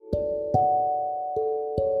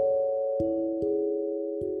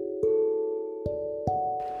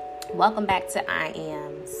Welcome back to I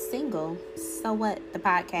Am Single. So What? The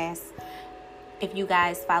podcast. If you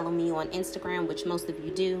guys follow me on Instagram, which most of you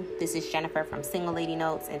do, this is Jennifer from Single Lady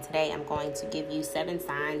Notes, and today I'm going to give you 7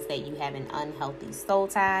 signs that you have an unhealthy soul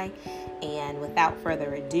tie. And without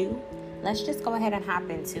further ado, let's just go ahead and hop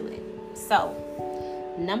into it.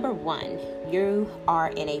 So, number 1, you are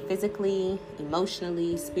in a physically,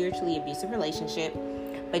 emotionally, spiritually abusive relationship,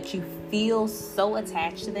 but you feel so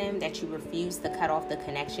attached to them that you refuse to cut off the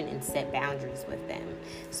connection and set boundaries with them.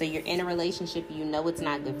 So you're in a relationship, you know it's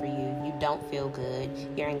not good for you, you don't feel good,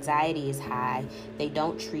 your anxiety is high, they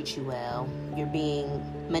don't treat you well, you're being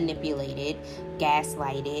manipulated,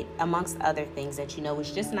 gaslighted, amongst other things that you know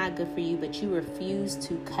is just not good for you, but you refuse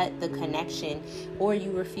to cut the connection or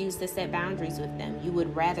you refuse to set boundaries with them. You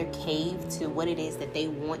would rather cave to what it is that they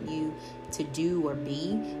want you to do or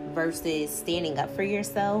be versus standing up for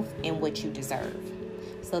yourself and what you deserve.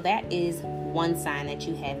 So that is one sign that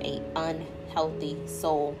you have a unhealthy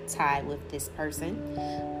soul tie with this person.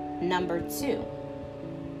 Number 2,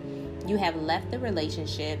 you have left the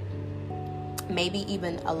relationship maybe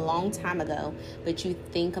even a long time ago, but you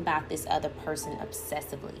think about this other person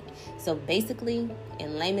obsessively. So basically,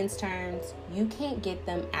 in layman's terms, you can't get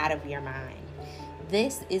them out of your mind.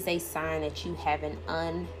 This is a sign that you have an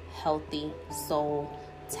unhealthy soul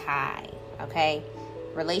tie, okay?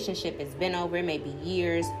 Relationship has been over, maybe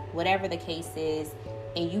years, whatever the case is,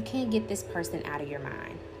 and you can't get this person out of your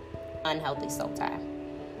mind. Unhealthy soul tie.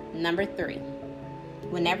 Number 3,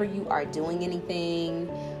 whenever you are doing anything,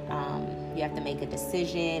 you have to make a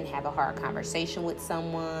decision, have a hard conversation with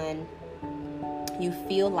someone, you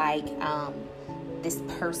feel like this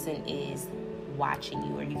person is watching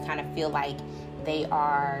you, or you kind of feel like they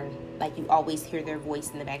are, like you always hear their voice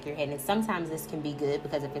in the back of your head. And sometimes this can be good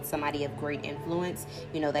because if it's somebody of great influence,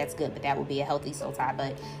 that's good, but that would be a healthy soul tie.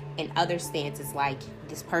 But in other stances, like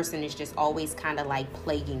this person is just always kind of like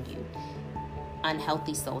plaguing you.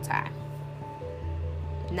 Unhealthy soul tie.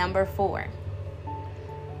 Number 4,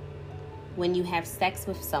 when you have sex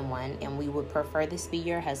with someone, and we would prefer this be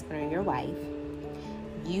your husband or your wife,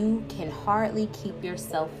 you can hardly keep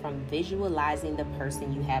yourself from visualizing the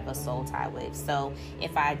person you have a soul tie with. So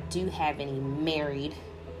if I do have any married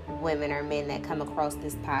women or men that come across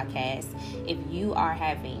this podcast, if you are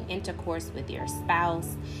having intercourse with your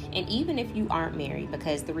spouse, and even if you aren't married,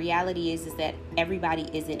 because the reality is that everybody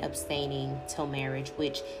isn't abstaining till marriage,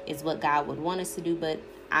 which is what God would want us to do, but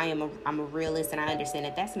I'm a realist, and I understand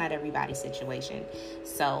that that's not everybody's situation.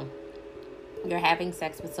 So you're having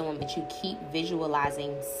sex with someone, but you keep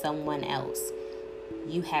visualizing someone else.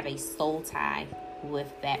 You have a soul tie with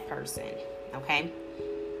that person, okay?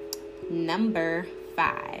 Number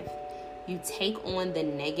 5, you take on the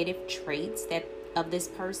negative traits of this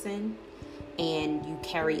person, and you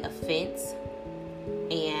carry offense,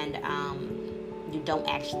 and you don't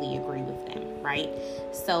actually agree with them, right?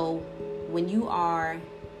 So when you are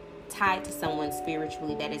tied to someone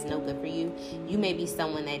spiritually that is no good for you, you may be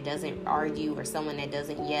someone that doesn't argue, or someone that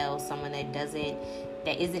doesn't yell, someone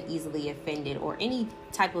that isn't easily offended, or any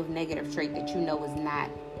type of negative trait that you know is not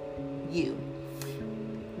you.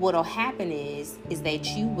 What'll happen is that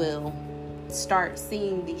you will start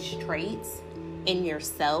seeing these traits in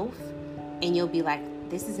yourself, and you'll be like,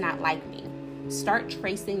 this is not like me. Start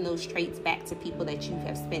tracing those traits back to people that you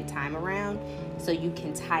have spent time around, so you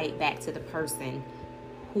can tie it back to the person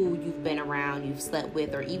who you've been around, you've slept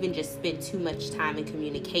with, or even just spent too much time in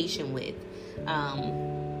communication with,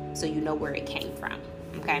 so you know where it came from,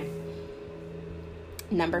 okay?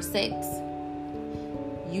 Number 6,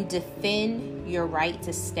 you defend your right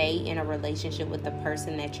to stay in a relationship with the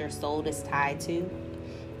person that your soul is tied to,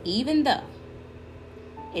 even though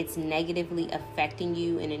it's negatively affecting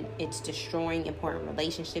you and it's destroying important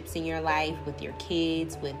relationships in your life, with your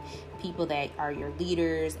kids, with people that are your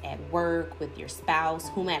leaders at work, with your spouse,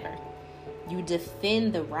 whomever. You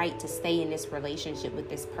defend the right to stay in this relationship with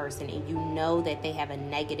this person, and you know that they have a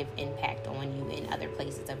negative impact on you in other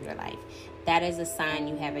places of your life. That is a sign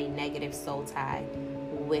you have a negative soul tie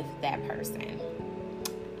with that person.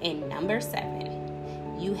 And number 7,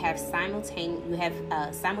 you have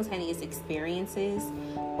simultaneous experiences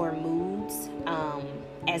or moods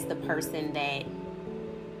as the person that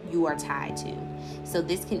you are tied to. So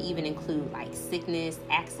this can even include like sickness,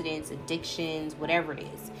 accidents, addictions, whatever it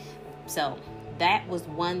is. So that was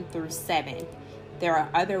 1 through 7. There are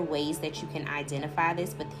other ways that you can identify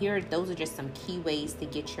this, but those are just some key ways to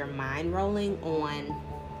get your mind rolling on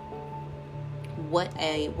what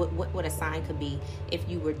a sign could be if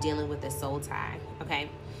you were dealing with a soul tie. Okay.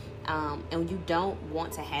 And you don't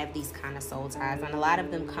want to have these kind of soul ties. And a lot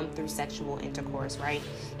of them come through sexual intercourse, right?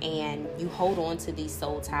 And you hold on to these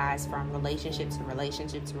soul ties from relationship to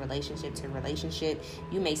relationship to relationship to relationship.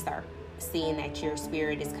 You may start seeing that your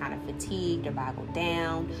spirit is kind of fatigued or boggled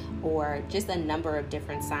down, or just a number of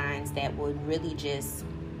different signs that would really just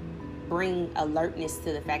bring alertness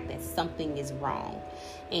to the fact that something is wrong.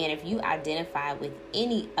 And if you identify with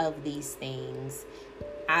any of these things,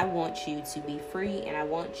 I want you to be free, and I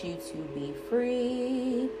want you to be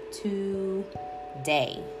free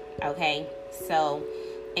today. Okay? So,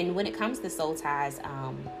 and when it comes to soul ties,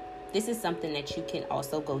 this is something that you can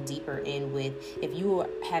also go deeper in with. If you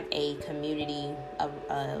have a community,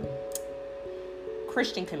 a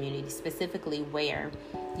Christian community specifically, where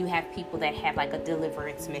you have people that have like a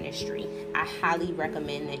deliverance ministry, I highly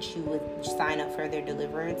recommend that you would sign up for their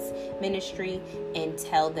deliverance ministry and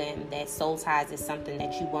tell them that soul ties is something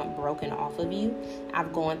that you want broken off of you.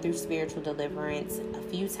 I've gone through spiritual deliverance a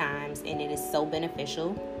few times, and it is so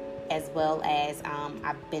beneficial, as well as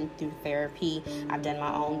I've been through therapy. I've done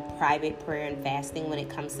my own private prayer and fasting when it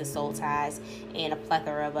comes to soul ties, and a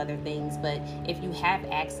plethora of other things. But if you have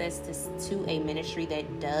access to a ministry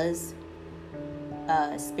that does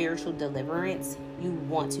spiritual deliverance, you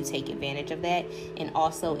want to take advantage of that. And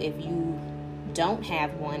also, if you don't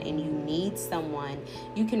have one and you need someone,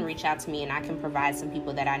 you can reach out to me, and I can provide some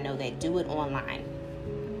people that I know that do it online.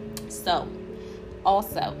 So,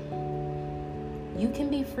 also, you can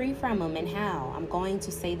be free from them. And how? I'm going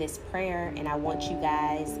to say this prayer, and I want you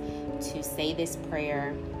guys to say this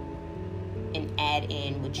prayer and add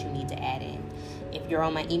in what you need to add in. If you're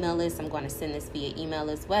on my email list, I'm going to send this via email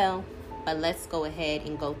as well. But let's go ahead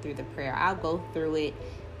and go through the prayer. I'll go through it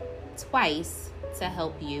twice to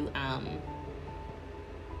help you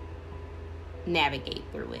navigate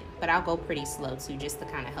through it. But I'll go pretty slow too, just to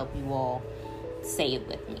kind of help you all say it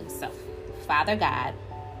with me. So, Father God,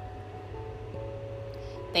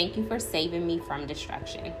 thank you for saving me from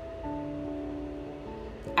destruction.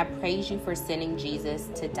 I praise you for sending Jesus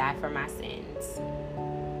to die for my sins.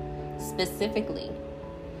 Specifically,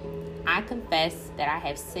 I confess that I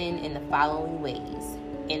have sinned in the following ways.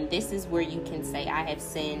 And this is where you can say I have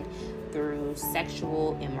sinned through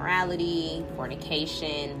sexual immorality,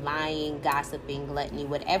 fornication, lying, gossiping, gluttony,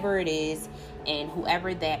 whatever it is, and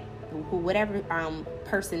whatever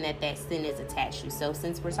person that sin is attached to. So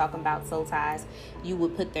since we're talking about soul ties, you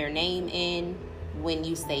would put their name in when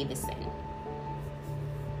you say the sin.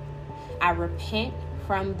 I repent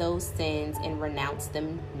from those sins and renounce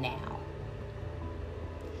them now.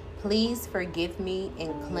 Please forgive me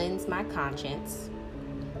and cleanse my conscience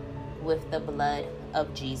with the blood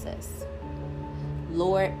of Jesus.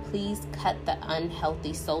 Lord, please cut the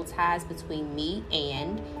unhealthy soul ties between me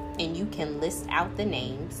and you can list out the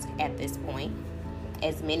names at this point,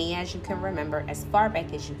 as many as you can remember, as far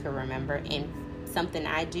back as you can remember. And something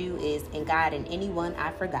I do is, and God, and anyone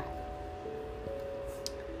I forgot.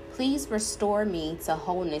 Please restore me to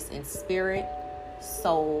wholeness in spirit,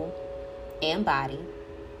 soul, and body,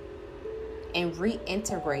 and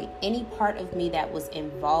reintegrate any part of me that was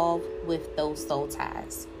involved with those soul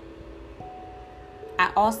ties.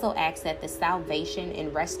 I also ask that the salvation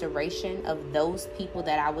and restoration of those people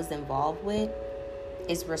that I was involved with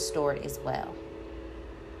is restored as well.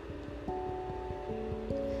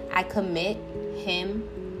 I commit him,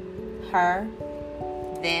 her,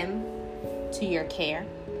 them to your care.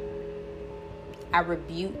 I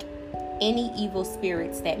rebuke any evil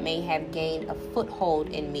spirits that may have gained a foothold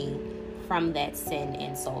in me from that sin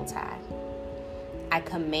and soul tie. I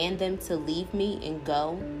command them to leave me and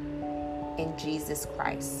go in Jesus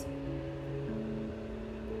Christ.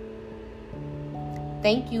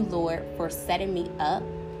 Thank you, Lord, for setting me up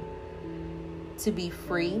to be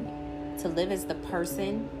free, to live as the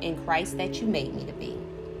person in Christ that you made me to be.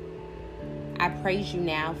 I praise you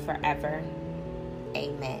now forever.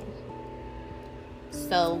 Amen.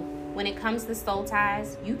 So when it comes to soul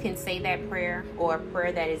ties, you can say that prayer or a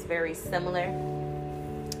prayer that is very similar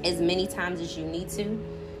as many times as you need to,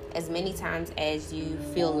 as many times as you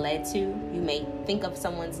feel led to. You may think of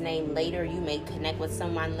someone's name later, you may connect with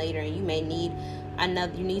someone later, and you may need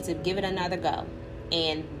to give it another go,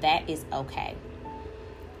 and that is okay.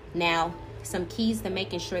 Now, some keys to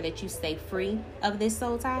making sure that you stay free of this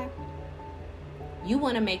soul tie. You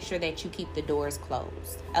want to make sure that you keep the doors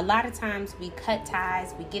closed. A lot of times we cut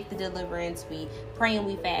ties, we get the deliverance, we pray and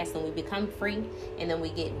we fast, and we become free, and then we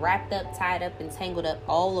get wrapped up, tied up, and tangled up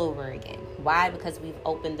all over again. Why? Because we've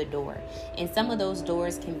opened the door. And some of those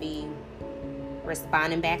doors can be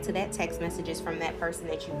responding back to that text messages from that person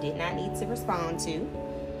that you did not need to respond to.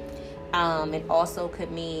 It also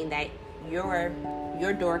could mean that your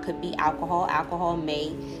your door could be alcohol. Alcohol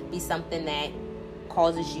may be something that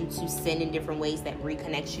causes you to sin in different ways that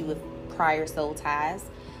reconnects you with prior soul ties.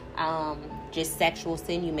 Just sexual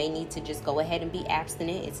sin, you may need to just go ahead and be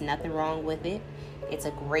abstinent. It's nothing wrong with it. It's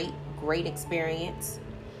a great experience.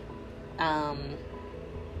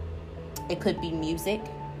 It could be music.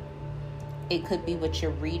 It could be what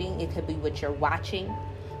you're reading. It could be what you're watching.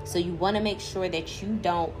 So you want to make sure that you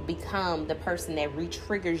don't become the person that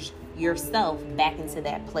re-triggers yourself back into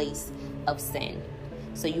that place of sin.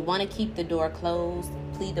 So you want to keep the door closed,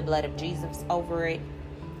 plead the blood of Jesus over it.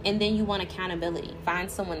 And then you want accountability. Find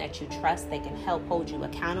someone that you trust that can help hold you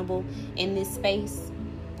accountable in this space.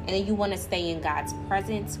 And then you want to stay in God's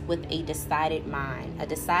presence with a decided mind. A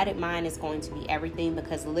decided mind is going to be everything,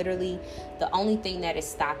 because literally the only thing that is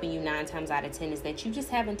stopping you 9 times out of 10 is that you just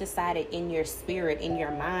haven't decided in your spirit, in your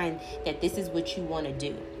mind, that this is what you want to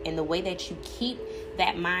do. And the way that you keep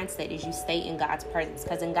that mindset is you stay in God's presence,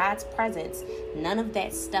 because in God's presence, none of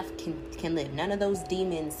that stuff can live. None of those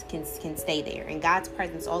demons can stay there. In God's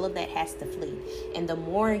presence, all of that has to flee. And the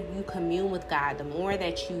more you commune with God, the more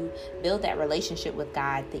that you build that relationship with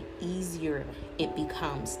God, the easier it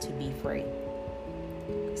becomes to be free.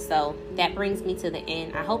 So that brings me to the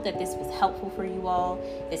end. I hope that this was helpful for you all.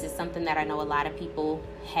 This is something that I know a lot of people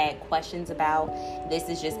had questions about. This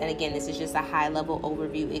is just a high level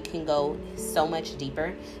overview. It can go so much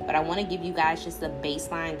deeper, but I want to give you guys just the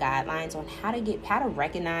baseline guidelines on how to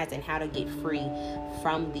recognize and how to get free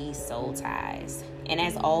from these soul ties. And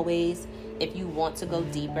as always, if you want to go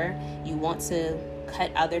deeper, you want to cut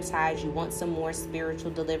other ties, you want some more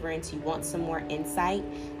spiritual deliverance, you want some more insight,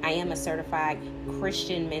 I am a certified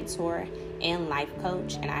Christian mentor and life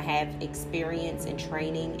coach, and I have experience and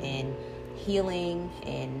training in healing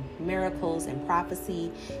and miracles and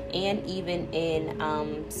prophecy, and even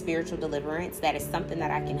in spiritual deliverance. That is something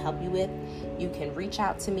that I can help you with. You can reach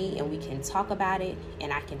out to me and we can talk about it,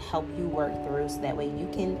 and I can help you work through so that way you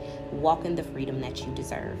can walk in the freedom that you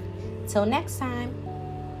deserve. Till next time.